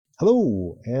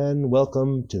Hello, and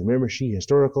welcome to the Miramichi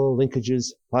Historical Linkages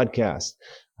podcast.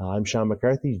 I'm Sean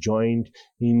McCarthy, joined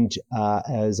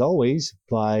as always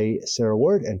by Sarah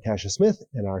Ward and Tasha Smith,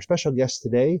 and our special guest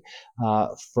today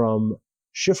from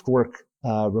Shiftwork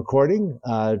Recording,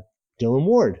 Dylan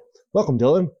Ward. Welcome,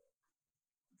 Dylan.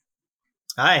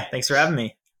 Hi, thanks for having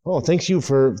me. Oh, thank you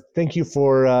for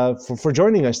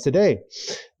joining us today.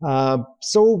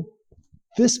 So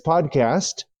this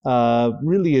podcast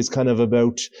really is kind of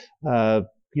about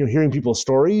hearing people's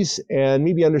stories and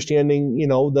maybe understanding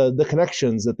the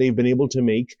connections that they've been able to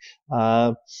make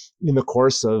in the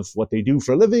course of what they do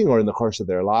for a living or in the course of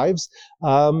their lives.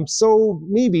 So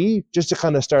maybe just to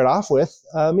kind of start off with,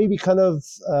 you can kind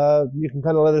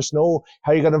of let us know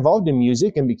how you got involved in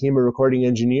music and became a recording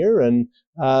engineer and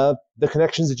the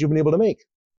connections that you've been able to make.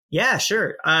 Yeah,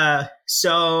 sure.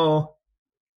 So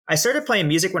I started playing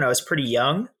music when I was pretty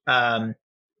young.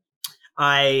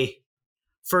 I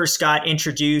first got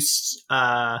introduced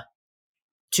to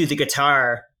the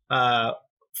guitar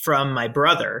from my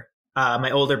brother, my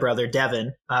older brother,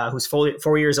 Devin, who's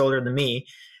 4 years older than me.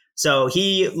 So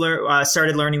he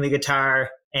started learning the guitar,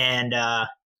 and I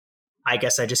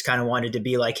guess I just kind of wanted to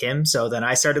be like him. So then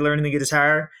I started learning the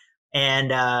guitar,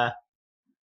 and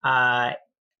I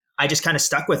just kind of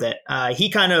stuck with it. He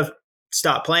kind of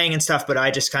stopped playing and stuff, but I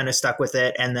just kind of stuck with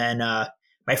it. And then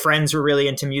my friends were really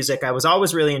into music. I was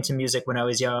always really into music when I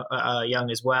was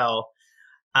young as well.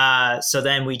 So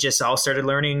then we just all started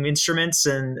learning instruments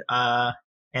and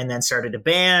then started a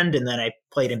band. And then I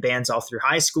played in bands all through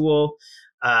high school.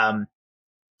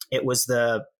 It was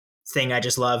the thing I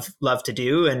just loved to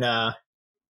do. And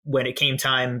when it came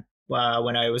time,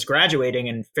 when I was graduating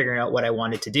and figuring out what I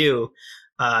wanted to do,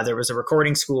 there was a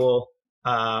recording school,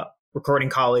 recording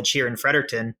college here in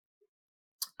Fredericton.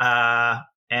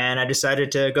 And I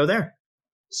decided to go there.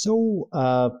 So,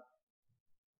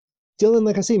 Dylan,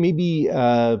 like I say, maybe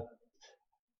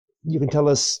you can tell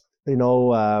us,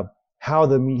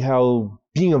 how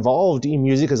being involved in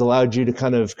music has allowed you to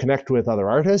kind of connect with other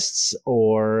artists,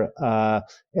 or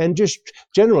and just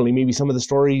generally maybe some of the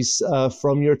stories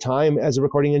from your time as a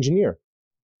recording engineer.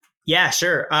 Yeah,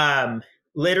 sure.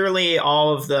 Literally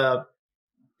all of the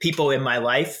people in my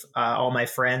life, all my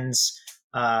friends,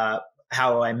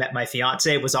 how I met my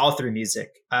fiance was all through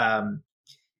music.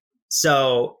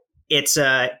 So it's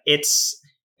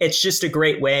just a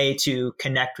great way to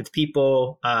connect with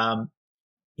people.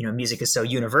 Music is so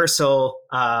universal,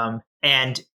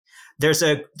 and there's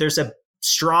a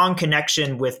strong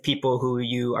connection with people who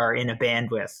you are in a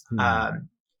band with,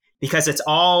 because it's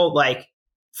all like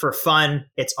for fun.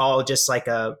 It's all just like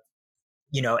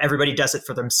everybody does it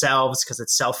for themselves because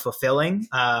it's self-fulfilling.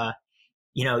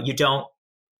 You don't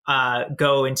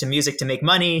go into music to make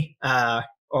money,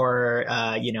 or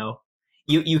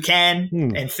you can,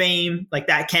 and fame like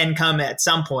that can come at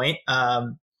some point.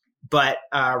 But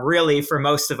really for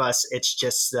most of us, it's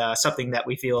just something that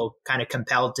we feel kind of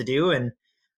compelled to do. And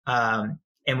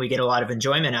we get a lot of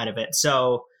enjoyment out of it.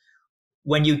 So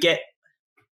when you get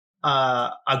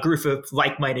a group of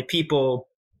like-minded people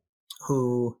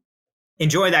who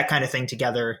enjoy that kind of thing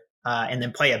together, and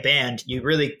then play a band, you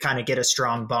really kind of get a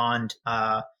strong bond.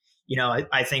 I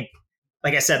think,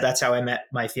 like I said, that's how I met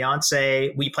my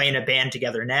fiance. We play in a band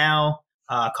together now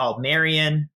called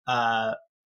Marion.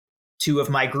 Two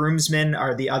of my groomsmen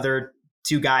are the other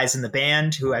two guys in the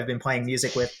band who I've been playing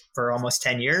music with for almost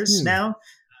 10 years now.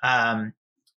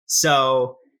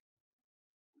 So,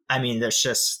 I mean, there's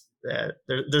just,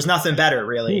 there's nothing better,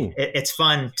 really. It's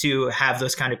fun to have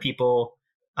those kind of people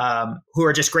who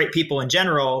are just great people in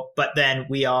general, but then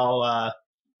we all,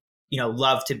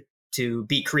 love to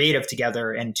be creative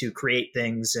together and to create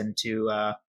things and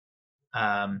to,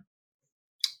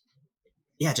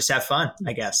 just have fun,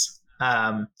 I guess.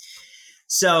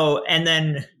 So, and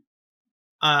then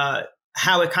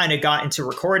how it kind of got into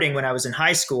recording when I was in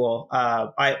high school,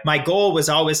 my goal was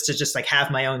always to just like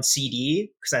have my own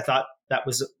CD because I thought that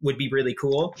would be really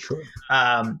cool. Sure.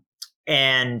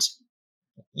 And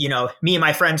me and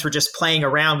my friends were just playing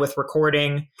around with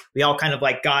recording. We all kind of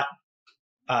like got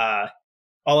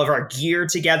all of our gear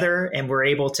together and were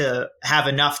able to have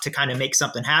enough to kind of make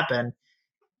something happen.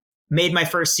 Made my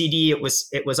first CD. It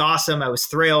was awesome. I was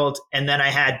thrilled. And then I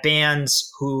had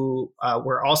bands who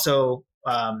were also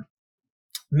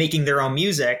making their own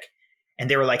music. And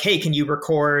they were like, hey, can you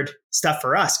record stuff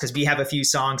for us? Because we have a few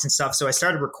songs and stuff. So I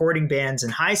started recording bands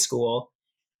in high school.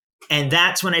 And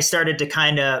that's when I started to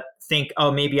kind of think,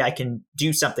 oh, maybe I can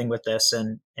do something with this.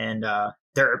 And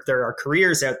there are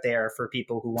careers out there for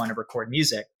people who want to record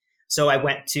music. So I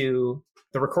went to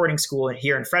the recording school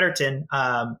here in Fredericton.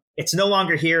 It's no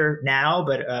longer here now,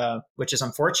 but which is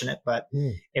unfortunate. But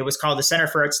it was called the Center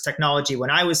for Arts and Technology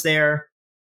when I was there.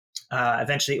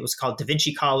 Eventually, it was called Da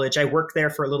Vinci College. I worked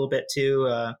there for a little bit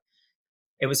too.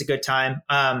 It was a good time.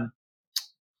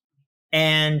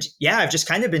 And yeah, I've just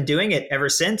kind of been doing it ever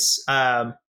since.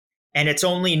 And it's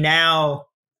only now,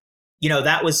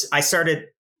 I started,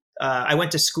 I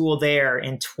went to school there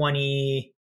in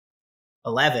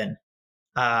 2011,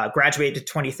 graduated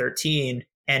 2013.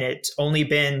 And it's only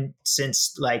been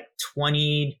since like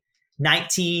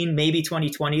 2019, maybe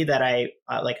 2020 that I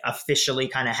like officially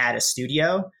kind of had a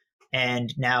studio.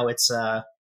 And now it's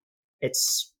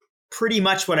pretty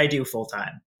much what I do full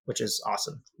time, which is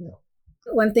awesome. Yeah.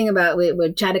 One thing about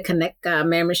we try to connect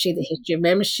Miramichi, the history of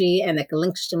Miramichi and the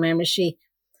links to Miramichi.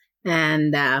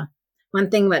 And one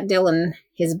thing about Dylan,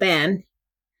 his band,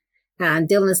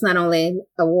 Dylan is not only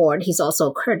a Ward, he's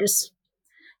also Curtis.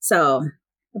 So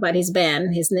about his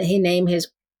band, he named his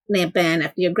band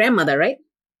after your grandmother, right?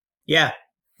 Yeah.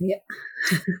 Yeah.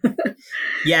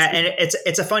 Yeah, and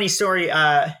it's a funny story.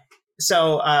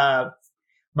 So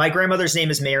my grandmother's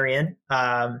name is Marion,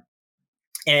 and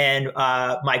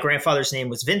my grandfather's name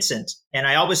was Vincent. And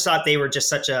I always thought they were just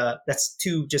that's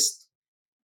two just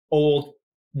old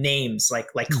names, like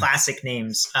classic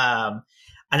names. And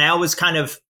I always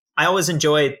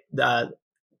enjoyed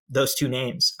those two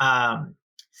names.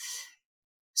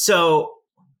 So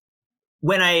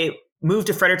when I moved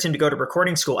to Fredericton to go to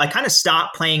recording school, I kind of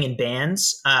stopped playing in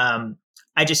bands. I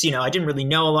just, I didn't really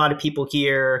know a lot of people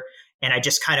here, and I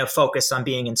just kind of focused on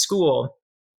being in school.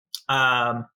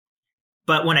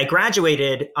 But when I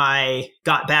graduated, I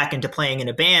got back into playing in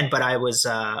a band, but I was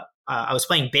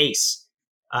playing bass.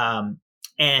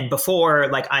 And before,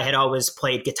 like, I had always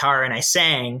played guitar and I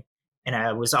sang, and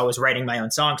I was always writing my own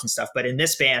songs and stuff. But in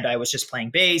this band, I was just playing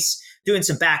bass, doing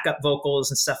some backup vocals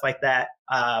and stuff like that.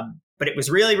 But it was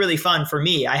really, really fun for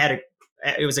me.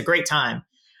 It was a great time.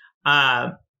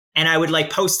 And I would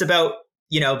like post about,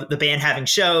 the band having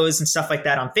shows and stuff like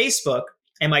that on Facebook.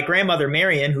 And my grandmother,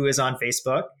 Marion, who is on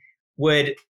Facebook,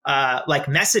 would like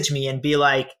message me and be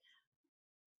like,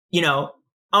 oh,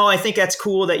 I think that's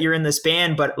cool that you're in this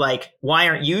band, but like, why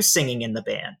aren't you singing in the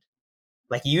band?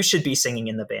 Like, you should be singing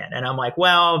in the band. And I'm like,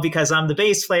 well, because I'm the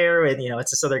bass player and,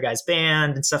 it's this other guy's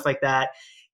band and stuff like that.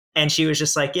 And she was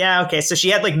just like, yeah, okay. So she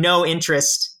had like no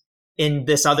interest in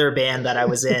this other band that I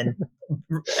was in.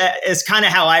 Is kind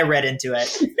of how I read into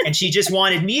it. And she just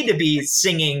wanted me to be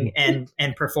singing and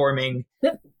performing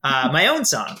my own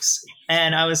songs.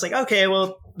 And I was like, okay,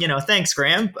 well, thanks,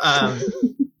 Graham.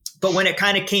 But when it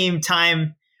kind of came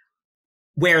time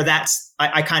where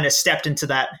I kind of stepped into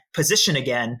that position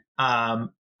again, I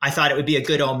thought it would be a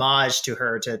good homage to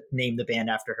her to name the band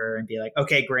after her and be like,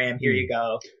 okay, Graham, here you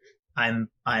go. I'm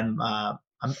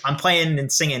playing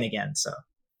and singing again. So.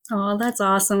 Oh, that's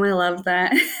awesome. I love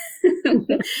that.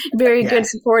 Very good,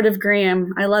 supportive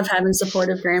Graham. I love having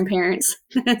supportive grandparents.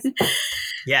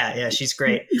 Yeah, she's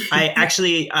great. I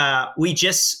actually, we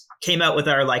just came out with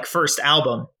our like first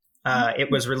album.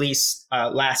 It was released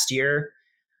last year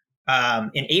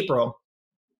in April.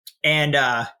 And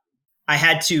I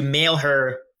had to mail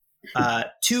her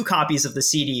 2 copies of the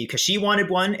CD because she wanted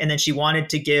one. And then she wanted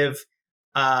to give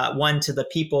one to the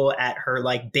people at her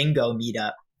like bingo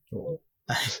meetup.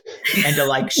 And to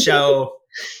like show,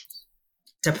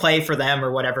 to play for them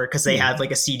or whatever, because they had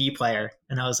like a CD player.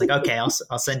 And I was like, okay, I'll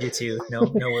send you 2.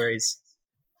 No worries.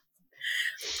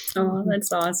 Oh,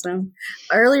 that's awesome.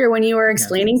 Earlier when you were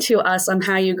explaining to us on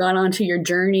how you got onto your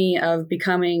journey of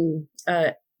becoming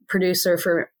a producer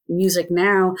for Music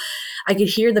Now, I could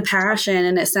hear the passion,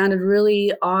 and it sounded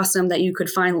really awesome that you could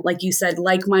find, like you said,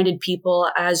 like-minded people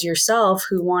as yourself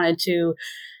who wanted to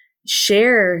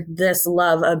share this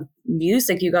love of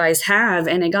music you guys have.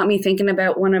 And it got me thinking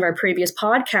about one of our previous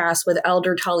podcasts with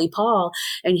Elder Tully Paul,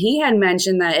 and he had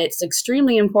mentioned that it's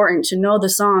extremely important to know the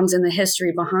songs and the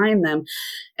history behind them.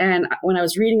 And when I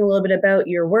was reading a little bit about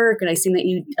your work, and I seen that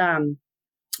you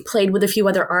played with a few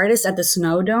other artists at the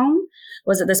Snow Dome.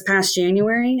 Was it this past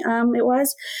January? It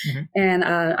was. Mm-hmm. And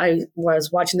I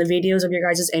was watching the videos of your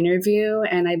guys' interview,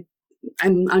 and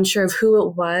I'm unsure of who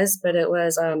it was, but it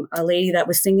was a lady that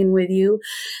was singing with you.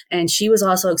 And she was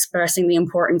also expressing the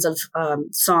importance of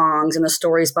songs and the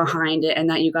stories behind it, and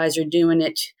that you guys are doing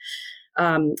it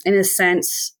in a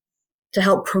sense to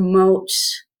help promote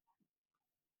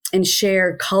and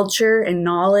share culture and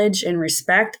knowledge and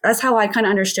respect. That's how I kind of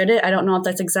understood it. I don't know if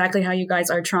that's exactly how you guys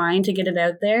are trying to get it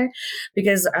out there,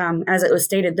 because as it was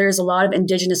stated, there's a lot of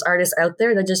Indigenous artists out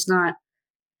there that are just not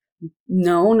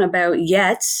known about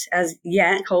yet.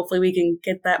 Hopefully we can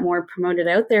get that more promoted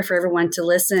out there for everyone to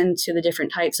listen to the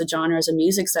different types of genres of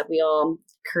musics that we all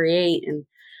create, and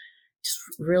just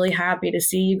really happy to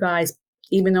see you guys,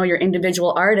 even though you're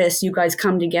individual artists, you guys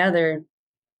come together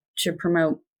to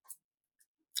promote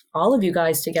all of you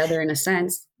guys together in a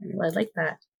sense. I like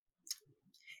that.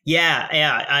 Yeah.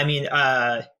 I mean,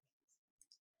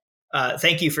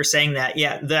 thank you for saying that.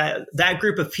 Yeah, that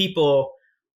group of people,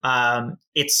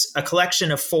 it's a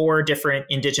collection of 4 different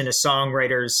Indigenous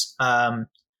songwriters.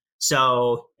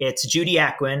 So it's Judy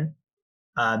Aquin,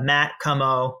 Matt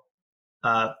Cummo,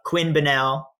 Quinn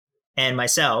Bonnell, and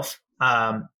myself,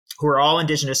 who are all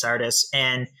Indigenous artists.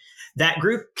 And that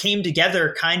group came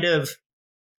together kind of,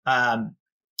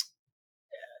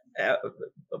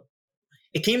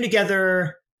 it came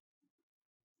together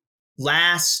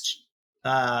last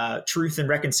Truth and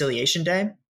Reconciliation Day.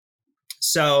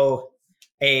 So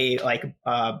a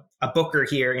booker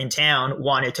here in town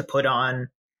wanted to put on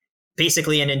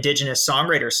basically an Indigenous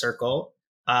songwriter circle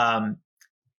on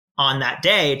that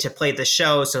day to play the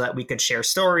show so that we could share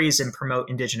stories and promote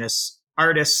Indigenous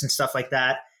artists and stuff like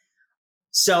that.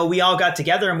 So we all got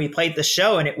together and we played the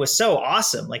show, and it was so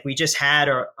awesome. Like, we just had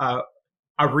a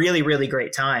really, really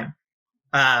great time.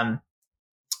 And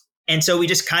so we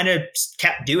just kind of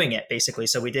kept doing it, basically.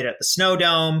 So we did it at the Snow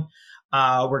Dome.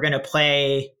 We're going to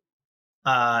play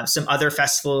some other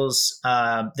festivals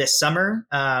this summer.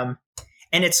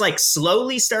 And it's like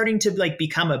slowly starting to like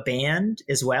become a band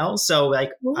as well. So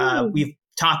like we've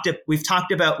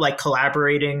talked about like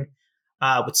collaborating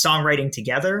with songwriting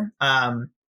together. And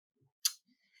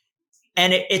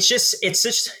it's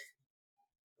just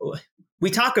we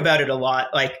talk about it a lot,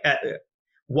 like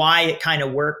why it kind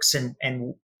of works and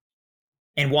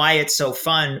why it's so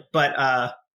fun.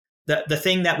 But the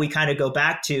thing that we kind of go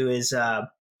back to is,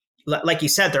 like you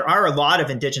said, there are a lot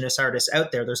of Indigenous artists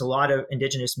out there. There's a lot of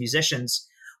Indigenous musicians.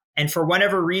 And for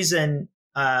whatever reason,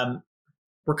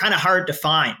 we're kind of hard to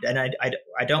find. And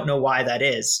I don't know why that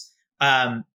is.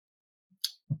 But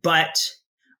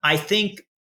I think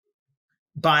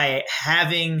by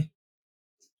having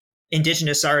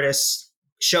Indigenous artists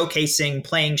showcasing,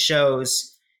 playing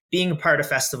shows, being a part of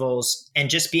festivals, and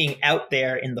just being out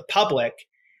there in the public,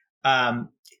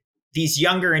 these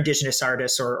younger Indigenous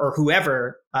artists or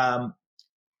whoever can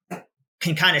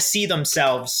kind of see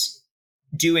themselves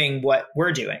doing what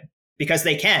we're doing, because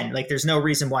they can. Like, there's no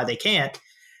reason why they can't.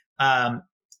 And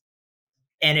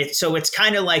it's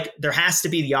kind of like there has to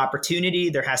be the opportunity.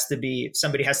 There has to be,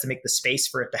 somebody has to make the space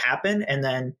for it to happen. And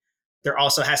then there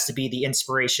also has to be the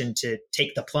inspiration to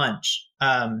take the plunge,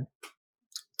 to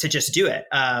just do it.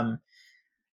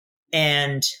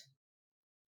 And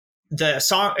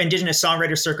the Indigenous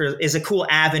Songwriter Circle is a cool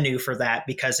avenue for that,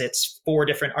 because it's 4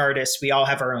 different artists. We all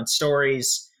have our own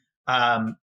stories.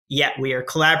 Yet we are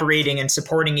collaborating and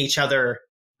supporting each other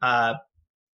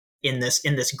in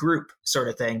this group sort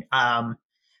of thing.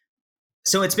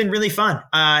 So it's been really fun.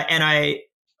 And I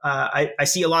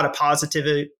see a lot of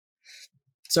positivity.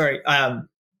 I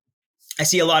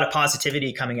see a lot of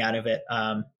positivity coming out of it.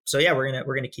 So yeah, we're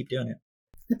gonna keep doing it.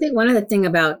 I think one of the thing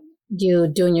about you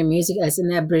doing your music as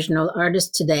an Aboriginal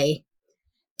artist today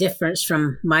differs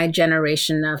from my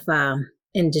generation of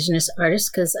Indigenous artists,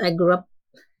 because I grew up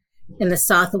in the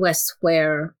Southwest,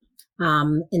 where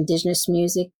Indigenous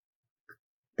music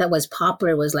that was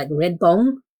popular was like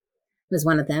Redbone was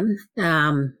one of them,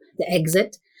 The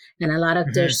Exit, and a lot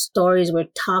of their stories were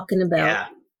talking about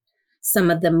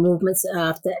some of the movements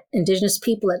of the Indigenous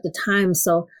people at the time.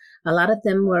 So a lot of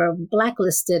them were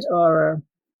blacklisted, or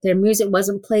their music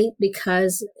wasn't played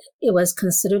because it was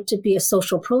considered to be a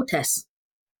social protest.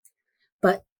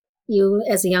 But you,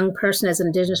 as a young person, as an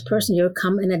Indigenous person, you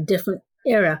come in a different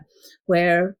era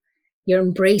where you're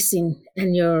embracing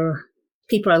and your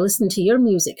people are listening to your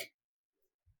music,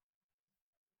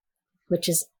 which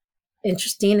is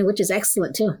interesting and which is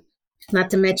excellent too.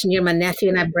 Not to mention you're my nephew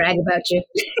and I brag about you.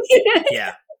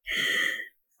 Yeah.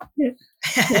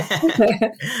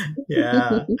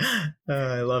 Yeah. Oh,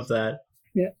 I love that.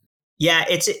 Yeah. Yeah.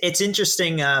 It's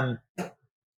interesting.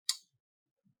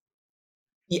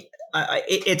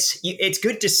 It's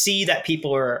good to see that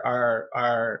people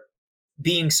are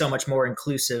being so much more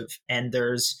inclusive, and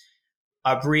there's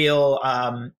a real,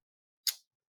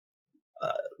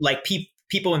 like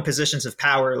people in positions of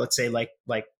power, let's say like,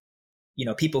 you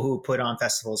know, people who put on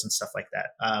festivals and stuff like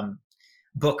that.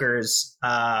 Bookers,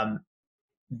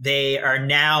 they are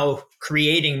now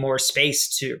creating more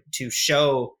space to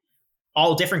show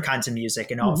all different kinds of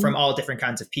music and all from all different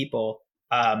kinds of people.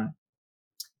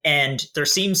 And there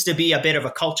seems to be a bit of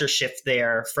a culture shift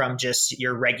there from just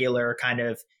your regular kind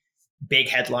of big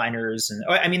headliners. And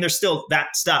I mean, there's still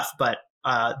that stuff, but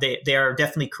they are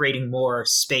definitely creating more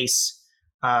space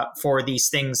for these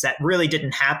things that really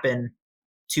didn't happen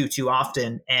too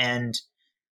often. And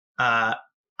I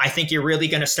think you're really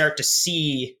going to start to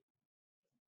see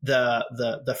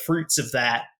the fruits of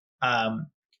that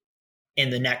in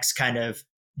the next kind of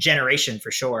generation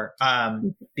for sure.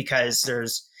 Because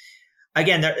there's,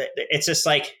 again, it's just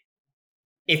like,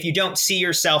 if you don't see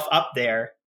yourself up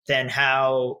there, then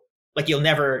how, like, you'll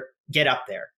never get up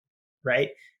there. Right.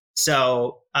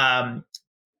 So,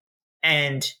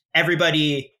 and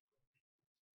everybody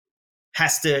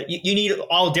has to, you need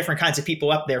all different kinds of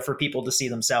people up there for people to see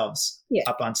themselves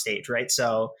up on stage. Right.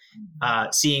 So,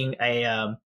 seeing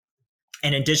an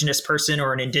Indigenous person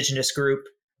or an Indigenous group,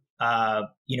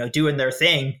 doing their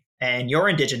thing, and you're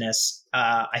Indigenous,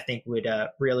 I think would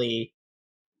really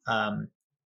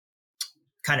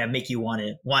kind of make you want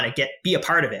to be a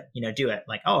part of it, do it.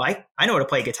 Like, oh, I know how to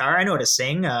play guitar. I know how to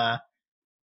sing.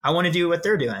 I want to do what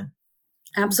they're doing.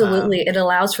 Absolutely. It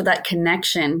allows for that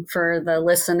connection for the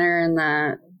listener and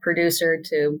the producer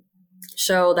to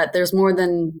show that there's more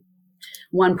than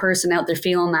one person out there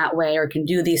feeling that way or can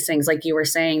do these things. Like you were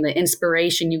saying, the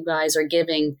inspiration you guys are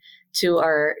giving to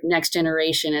our next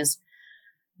generation is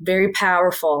very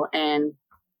powerful. And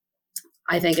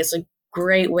I think it's a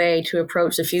great way to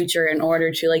approach the future in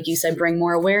order to, like you said, bring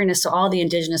more awareness to all the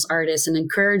Indigenous artists and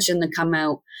encourage them to come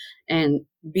out and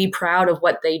be proud of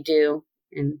what they do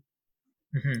and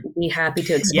be happy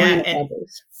to explain it to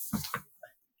others.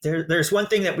 There's one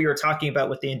thing that we were talking about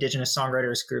with the Indigenous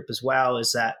Songwriters group as well,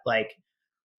 is that, like,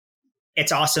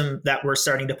 it's awesome that we're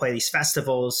starting to play these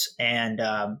festivals. And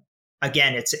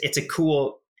again, it's a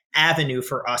cool avenue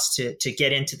for us to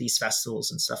get into these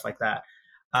festivals and stuff like that.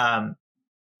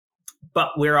 But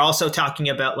we're also talking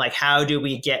about, like, how do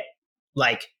we get,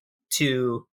 like,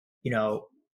 to,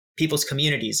 people's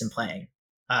communities and playing,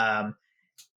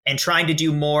 and trying to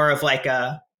do more of like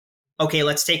okay,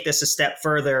 let's take this a step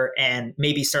further and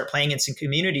maybe start playing in some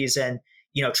communities and,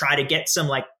 try to get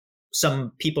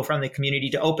some people from the community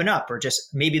to open up, or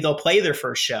just maybe they'll play their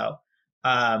first show.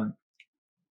 And,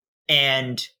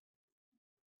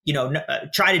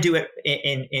 try to do it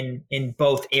in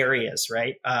both areas.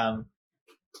 Right.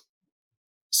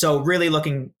 So really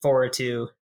looking forward to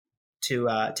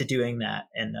doing that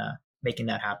and making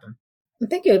that happen. I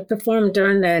think you performed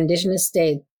during the Indigenous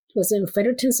Day. Was it in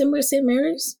Fredericton somewhere, St.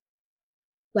 Mary's,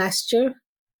 last year?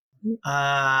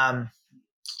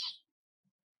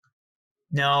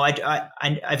 No,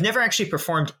 I've never actually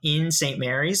performed in St.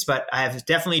 Mary's, but I've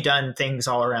definitely done things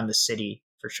all around the city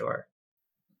for sure.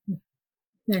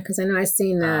 Yeah, because I know I've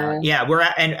seen. And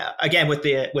again with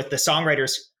the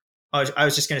songwriters. I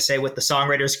was just going to say, with the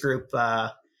songwriters group,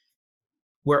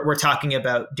 we're talking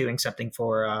about doing something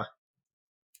for,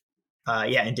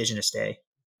 Indigenous Day,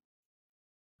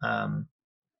 some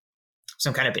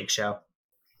kind of big show.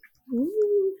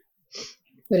 Ooh.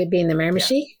 Would it be in the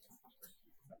Miramichi?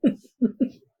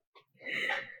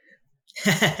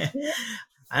 Yeah.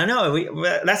 I don't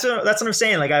know. That's what I'm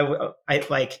saying. Like,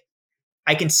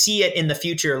 I can see it in the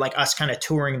future, like us kind of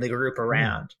touring the group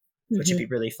around. Which would be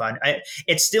really fun.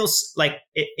 It's still like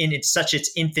in such its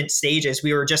infant stages.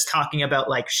 We were just talking about,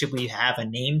 like, should we have a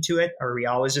name to it? Or are we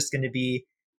always just going to be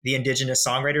the Indigenous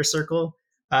Songwriter Circle?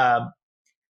 And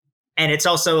it's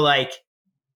also like,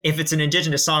 if it's an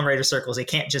Indigenous Songwriter Circles, it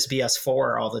can't just be us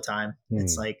four all the time.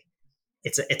 It's like,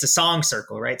 it's a song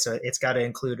circle, right? So it's got to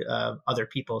include other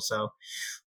people. So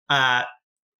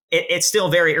it's still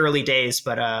very early days,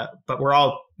 but we're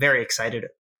all very excited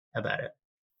about it.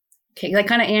 Okay, that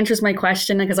kind of answers my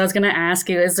question, because I was going to ask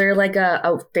you, is there like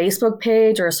a Facebook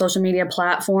page or a social media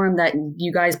platform that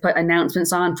you guys put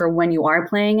announcements on for when you are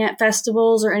playing at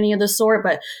festivals or any of the sort?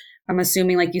 But I'm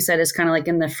assuming, like you said, it's kind of like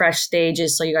in the fresh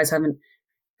stages, so you guys haven't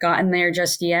gotten there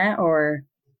just yet, or?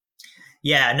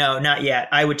 Yeah, no, not yet.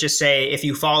 I would just say, if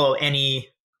you follow any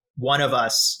one of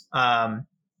us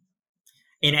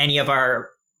in any of our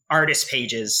artist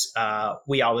pages,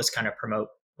 we always kind of promote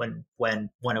when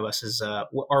one of us is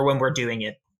or when we're doing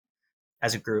it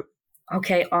as a group.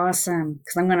 Okay, awesome.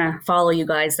 Because I'm going to follow you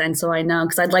guys then, so I know,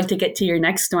 because I'd like to get to your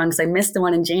next one, because I missed the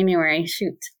one in January.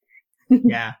 Shoot.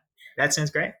 Yeah, that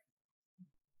sounds great.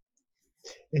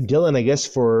 And Dylan, I guess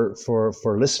for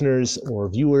listeners or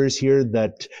viewers here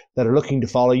that are looking to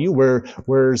follow you,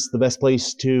 where's the best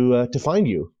place to find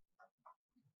you?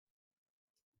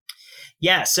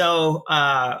 Yeah, so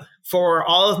for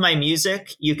all of my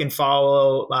music, you can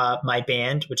follow my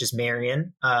band, which is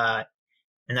Marian, and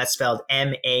that's spelled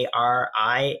Marian.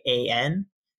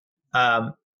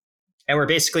 And we're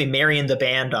basically Marian the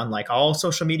band on, like, all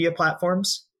social media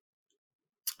platforms.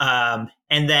 And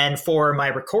then for my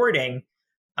recording,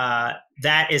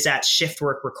 that is at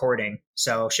Shiftwork Recording.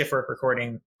 So Shiftwork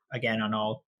Recording, again, on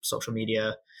all social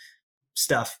media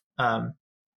stuff.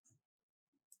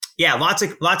 Yeah, lots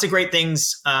of great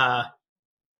things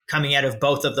coming out of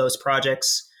both of those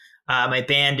projects. My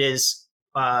band is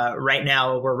right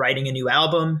now we're writing a new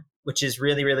album, which is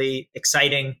really, really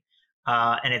exciting,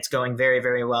 and it's going very,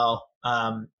 very well.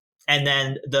 And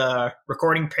then the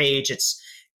recording page,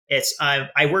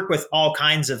 I work with all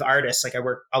kinds of artists. Like I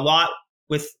work a lot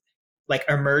with like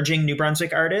emerging New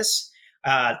Brunswick artists.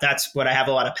 That's what I have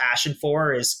a lot of passion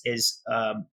for is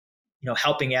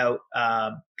helping out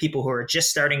people who are just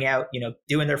starting out,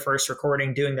 doing their first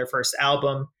recording, doing their first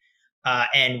album,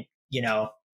 and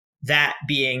that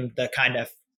being the kind of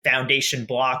foundation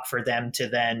block for them to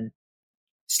then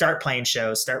start playing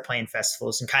shows, start playing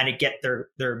festivals, and kind of get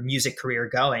their music career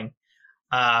going,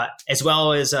 as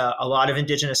well as a lot of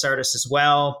Indigenous artists as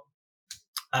well,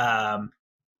 and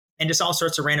just all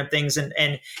sorts of random things,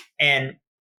 and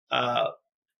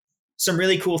some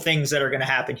really cool things that are going to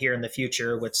happen here in the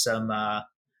future with some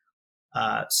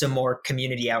more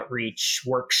community outreach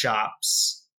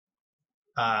workshops,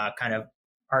 kind of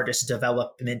artist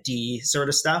development-y sort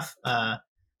of stuff.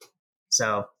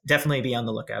 So definitely be on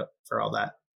the lookout for all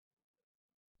that.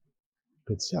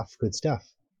 Good stuff. Good stuff.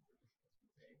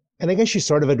 And I guess you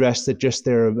sort of addressed it just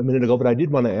there a minute ago, but I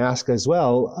did want to ask as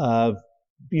well,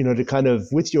 to kind of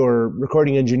with your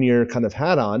recording engineer kind of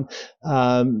hat on,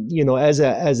 as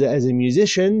a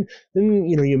musician, then,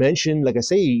 you mentioned, like I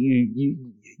say,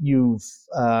 you've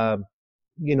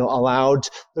allowed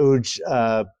those,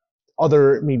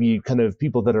 other maybe kind of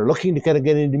people that are looking to kind of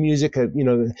get into music,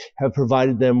 have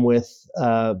provided them with,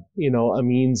 a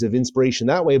means of inspiration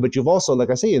that way. But you've also,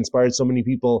 like I say, inspired so many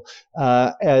people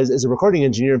as a recording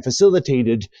engineer and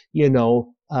facilitated,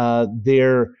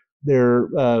 their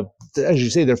as you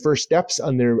say, their first steps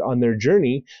on their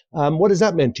journey. What has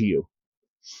that meant to you?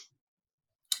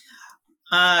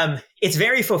 It's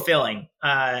very fulfilling.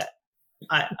 I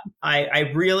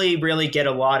really, really get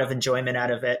a lot of enjoyment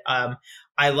out of it.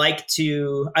 I like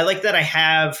that I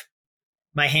have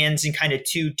my hands in kind of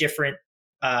two different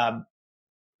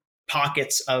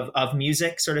pockets of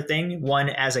music sort of thing. One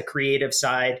as a creative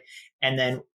side, and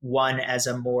then one as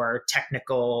a more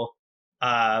technical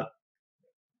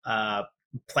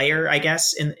player, I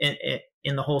guess, in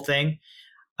the whole thing.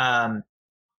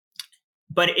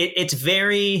 But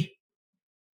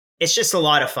it's just a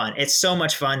lot of fun. It's so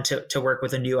much fun to work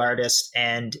with a new artist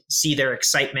and see their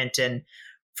excitement, and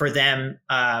for them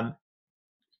to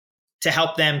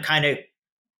help them kind of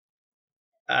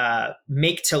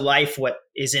make to life what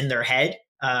is in their head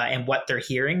and what they're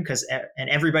hearing, and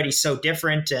everybody's so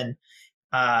different, and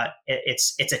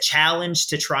it's a challenge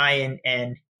to try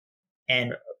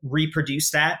and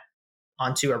reproduce that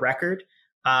onto a record.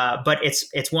 But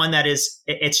it's one that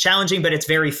it's challenging, but it's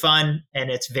very fun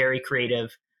and it's very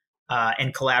creative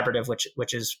and collaborative,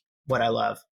 which is what I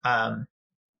love.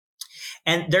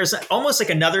 And there's almost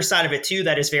like another side of it too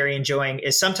that is very enjoying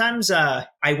is sometimes I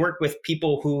work with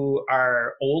people who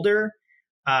are older,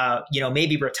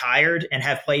 maybe retired and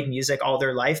have played music all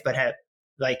their life, but have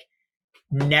like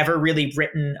never really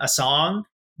written a song,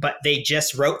 but they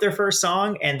just wrote their first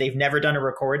song and they've never done a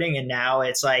recording. And now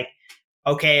it's like,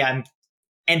 okay, I'm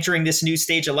entering this new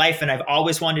stage of life and I've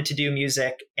always wanted to do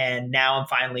music and now I'm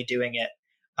finally doing it.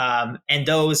 And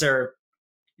those are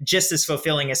just as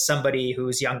fulfilling as somebody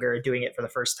who's younger doing it for the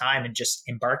first time and just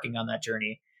embarking on that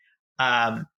journey.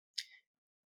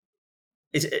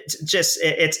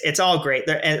 It's all great.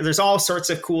 There's all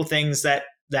sorts of cool things that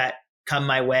come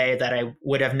my way that I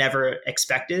would have never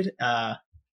expected. And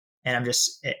I'm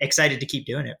just excited to keep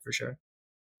doing it for sure.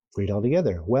 Great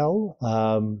altogether. Well,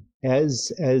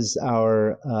 as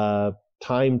our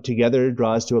time together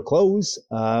draws to a close,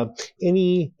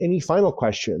 any final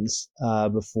questions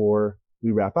before we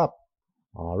wrap up?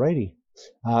 All righty.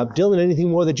 Dylan,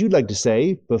 anything more that you'd like to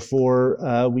say before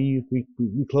we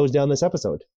close down this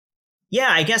episode? Yeah,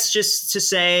 I guess just to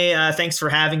say thanks for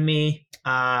having me.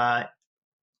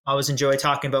 Always enjoy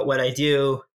talking about what I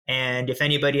do. And if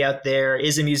anybody out there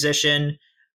is a musician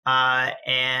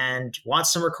and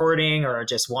wants some recording or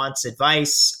just wants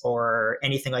advice or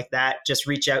anything like that, just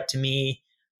reach out to me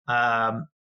on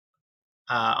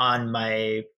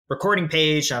my recording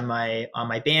page, on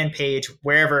my band page,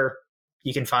 wherever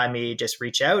you can find me. Just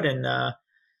reach out and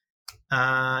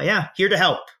here to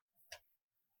help.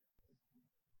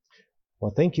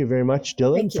 Well, thank you very much,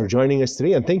 Dylan, for joining us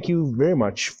today, and thank you very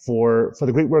much for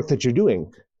the great work that you're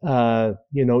doing. In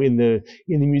the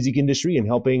music industry and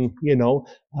helping,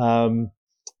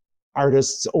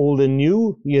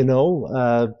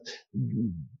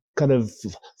 kind of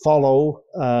follow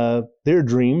their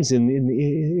dreams,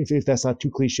 if that's not too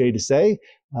cliche to say.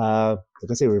 Like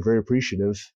I say, we're very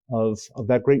appreciative of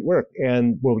that great work,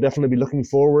 and we'll definitely be looking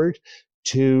forward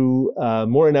to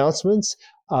more announcements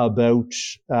about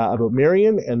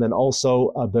Marion, and then also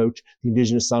about the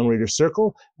Indigenous Songwriters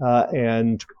Circle,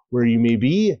 and where you may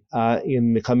be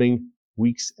in the coming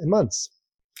weeks and months.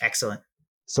 Excellent.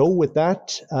 So with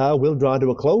that, we'll draw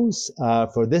to a close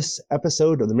for this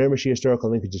episode of the Miramichi Historical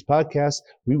Linkages podcast.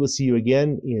 We will see you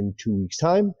again in 2 weeks'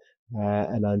 time.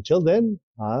 And until then,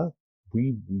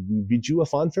 we bid you a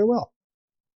fond farewell.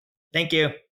 Thank you.